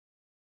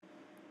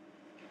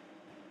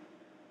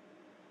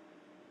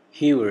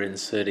Here we're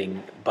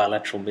inserting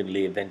bilateral middle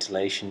ear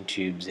ventilation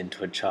tubes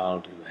into a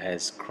child who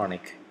has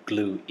chronic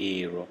glue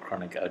ear or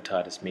chronic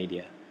otitis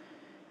media.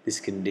 This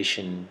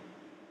condition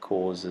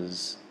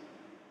causes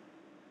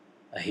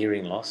a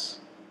hearing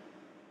loss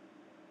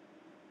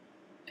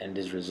and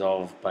is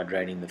resolved by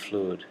draining the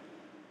fluid.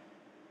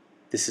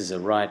 This is a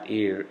right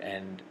ear,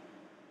 and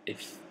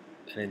if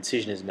an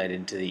incision is made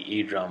into the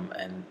eardrum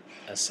and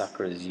a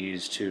sucker is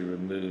used to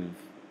remove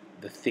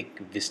the thick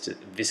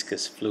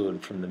viscous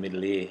fluid from the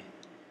middle ear,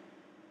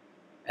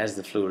 as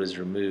the fluid is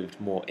removed,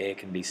 more air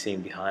can be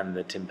seen behind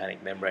the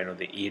tympanic membrane or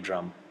the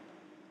eardrum.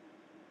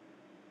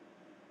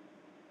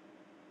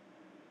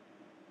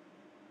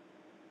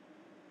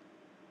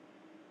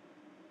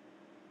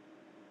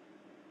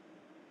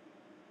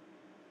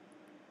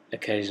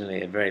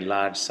 Occasionally a very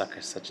large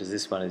sucker such as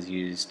this one is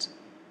used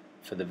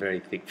for the very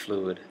thick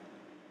fluid.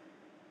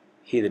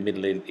 Here the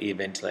middle ear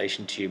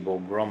ventilation tube or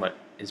grommet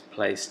is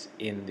placed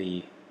in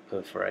the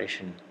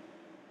perforation.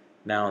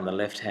 Now on the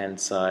left hand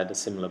side a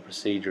similar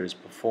procedure is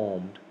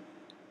performed,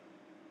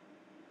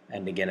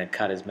 and again a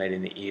cut is made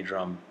in the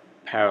eardrum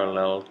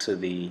parallel to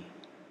the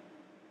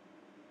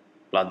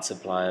blood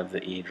supply of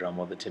the eardrum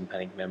or the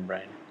tympanic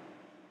membrane.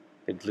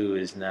 The glue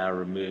is now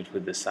removed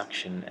with the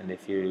suction, and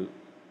if you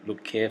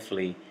look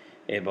carefully,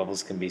 air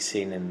bubbles can be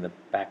seen in the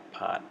back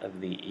part of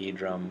the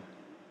eardrum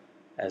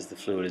as the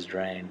fluid is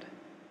drained.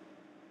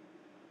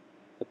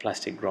 The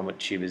plastic grommet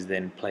tube is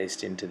then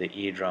placed into the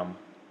eardrum,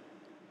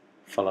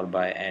 followed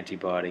by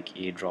antibiotic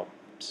ear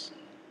drops.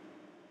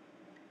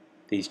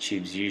 These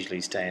tubes usually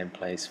stay in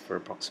place for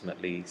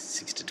approximately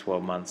 6 to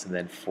 12 months and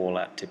then fall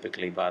out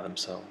typically by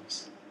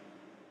themselves.